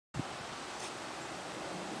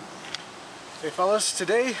Hey fellas,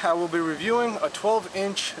 today I will be reviewing a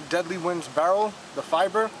 12-inch DeadlyWind barrel, the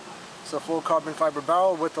Fibur. It's a full carbon fiber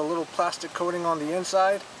barrel with a little plastic coating on the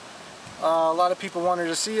inside. A lot of people wanted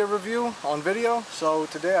to see a review on video, so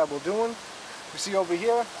today I will do one. You see over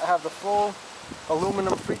here, I have the full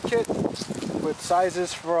aluminum free kit with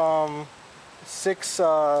sizes from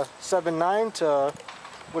 679 to,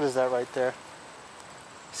 what is that right there?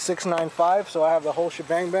 695, so I have the whole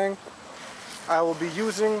shebang bang. I will be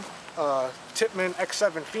using Tippmann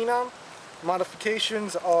X7 Phenom.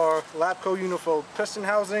 Modifications are Lapco Unifold piston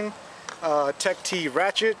housing, Tech T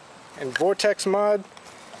ratchet, and Vortex mod.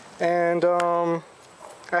 And I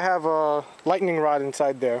have a lightning rod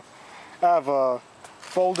inside there. I have a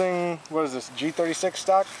folding, what is this, G36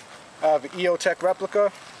 stock. I have an EOTech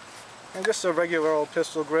replica, and just a regular old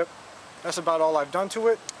pistol grip. That's about all I've done to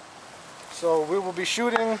it. So we will be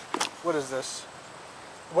shooting, what is this?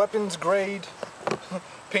 Weapons grade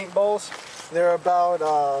paintballs. They're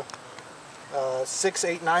about 6,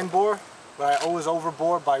 8, 9 bore, but I always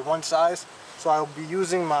overbore by one size. So I'll be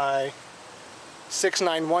using my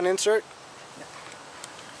 691 insert.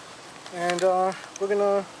 And we're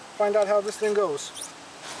gonna find out how this thing goes.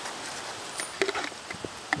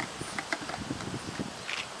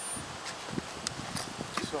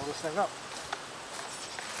 Let's fill this thing up.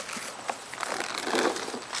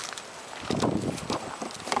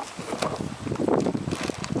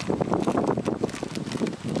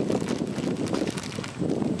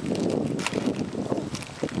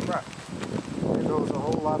 There goes a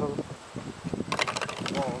whole lot of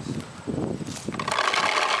balls.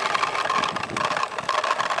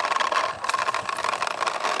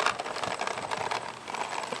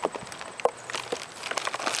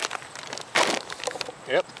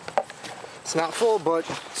 Yep. It's not full, but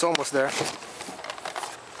it's almost there.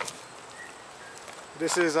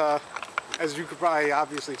 This is, as you could probably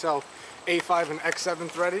obviously tell, A5 and X7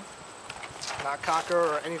 threaded. Not cocker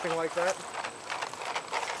or anything like that.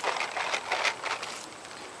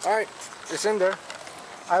 Alright, it's in there.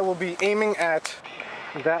 I will be aiming at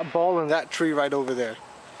that ball and that tree right over there.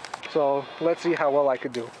 So let's see how well I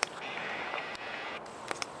could do.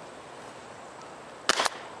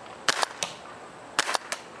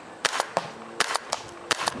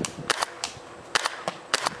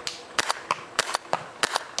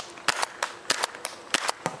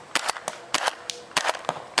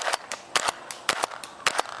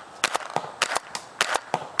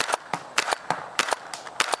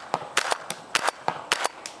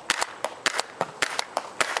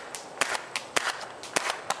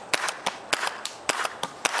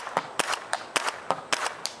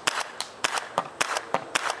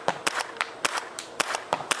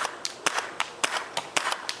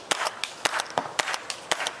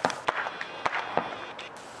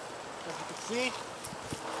 See,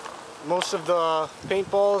 most of the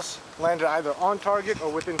paintballs landed either on target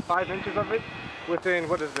or within 5 inches of it, within,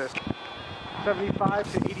 what is this,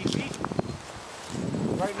 75 to 80 feet.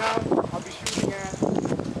 Right now, I'll be shooting at the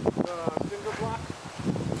cinder block.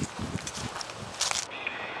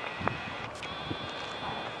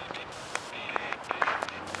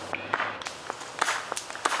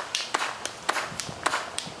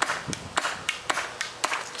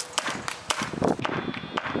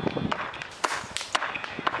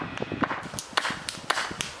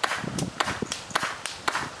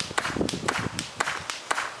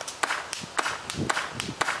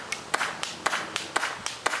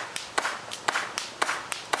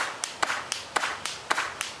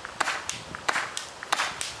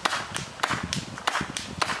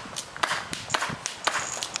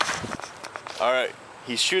 Alright,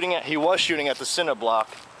 he was shooting at the cinder block,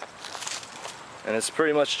 and it's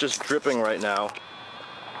pretty much just dripping right now.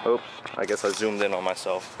 Oops, I guess I zoomed in on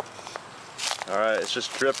myself. Alright, it's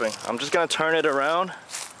just dripping. I'm just gonna turn it around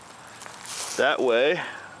that way.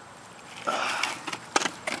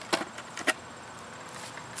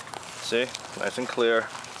 See, nice and clear.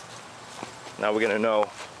 Now we're gonna know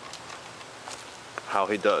how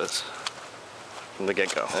he does from the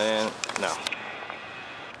get-go. And now.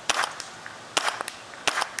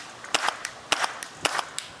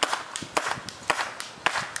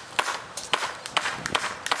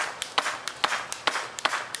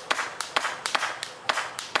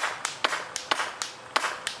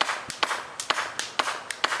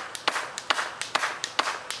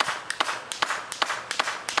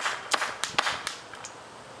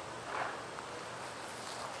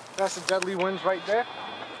 That's the DeadlyWind right there.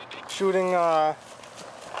 Shooting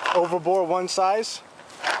overbore one size.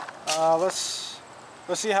 Let's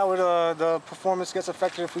see how the performance gets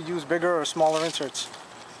affected if we use bigger or smaller inserts.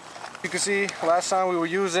 You can see last time we were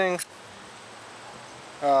using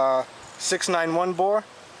 691 bore.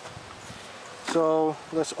 So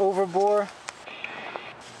let's overbore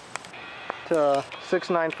to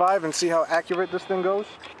 695 and see how accurate this thing goes.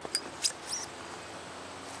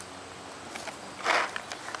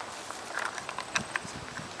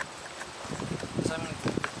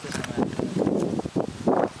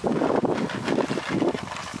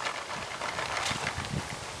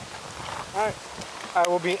 Alright, I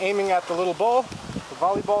will be aiming at the little ball, the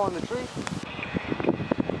volleyball in the tree.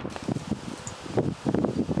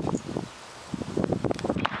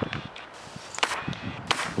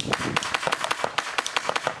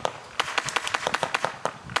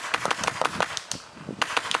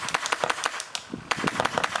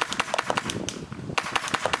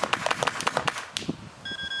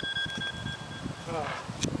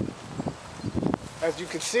 As you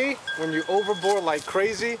can see, when you overbore like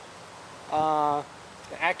crazy, the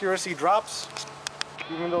accuracy drops.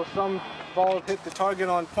 Even though some balls hit the target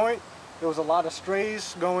on point, there was a lot of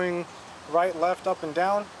strays going right, left, up, and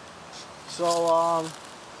down. So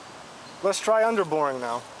let's try underboring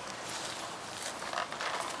now.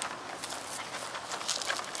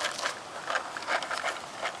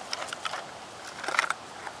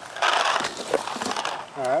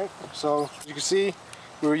 Alright, so you can see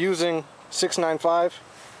we were using 695.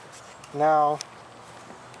 Now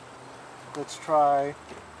let's try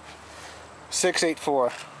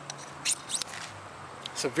 684.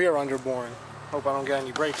 Severe underboring. Hope I don't get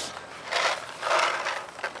any breaks.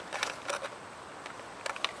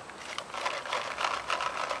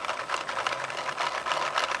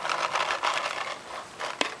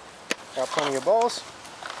 Got plenty of balls.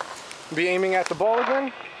 Be aiming at the ball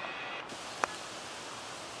again.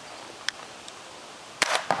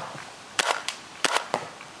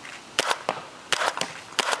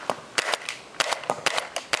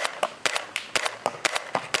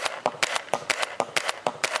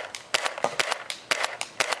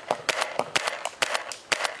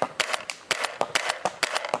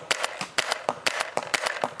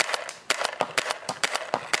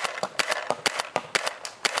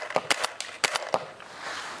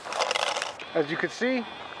 As you can see,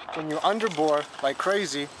 when you underbore like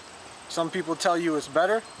crazy, some people tell you it's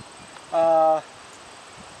better.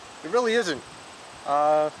 It really isn't.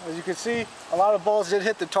 As you can see, a lot of balls did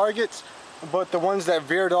hit the targets, but the ones that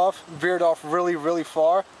veered off really, really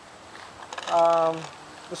far.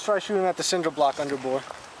 Let's try shooting at the cinder block underbore.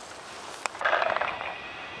 I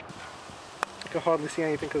can hardly see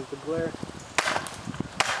anything because of the glare.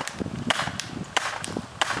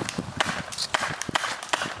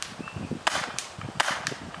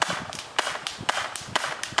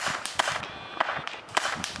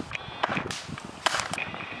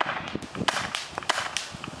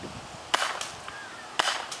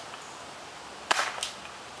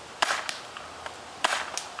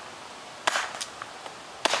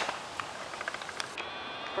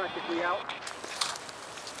 Practically out.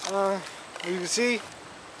 You can see,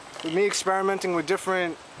 with me experimenting with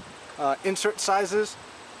different insert sizes,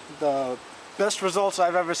 the best results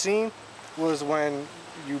I've ever seen was when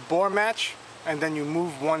you bore match and then you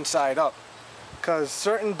move one side up. Because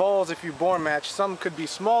certain balls, if you bore match, some could be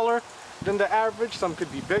smaller than the average, some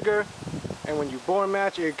could be bigger, and when you bore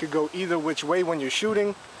match it could go either which way when you're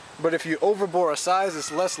shooting. But if you overbore a size,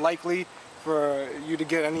 it's less likely for you to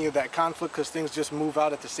get any of that conflict because things just move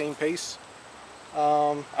out at the same pace.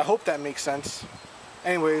 I hope that makes sense.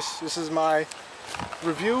 Anyways, this is my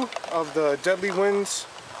review of the DeadlyWind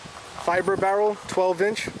Fibur barrel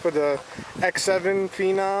 12-inch for the X7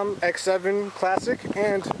 Phenom, X7 Classic,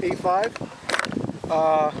 and A5.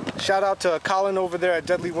 Shout out to Colin over there at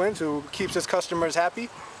DeadlyWind who keeps his customers happy.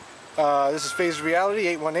 This is Phased Reality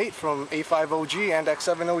 818 from A5 OG and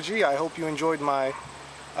X7 OG. I hope you enjoyed my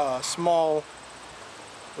small,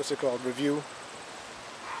 what's it called, review.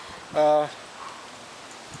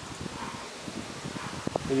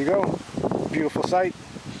 There you go. Beautiful sight.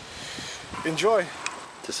 Enjoy.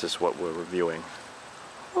 This is what we're reviewing.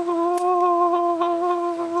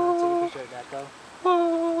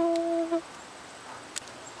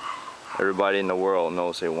 Everybody in the world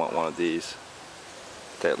knows they want one of these.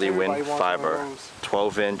 DeadlyWind Fibur.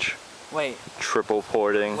 12-inch. Wait. Triple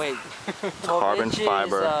porting. Wait. Carbon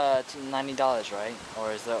fiber. Is $90, right?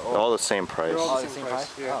 Or is that all the same price? All the same price.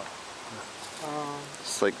 Yeah.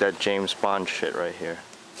 It's like that James Bond shit right here.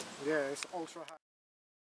 Yeah, it's ultra high.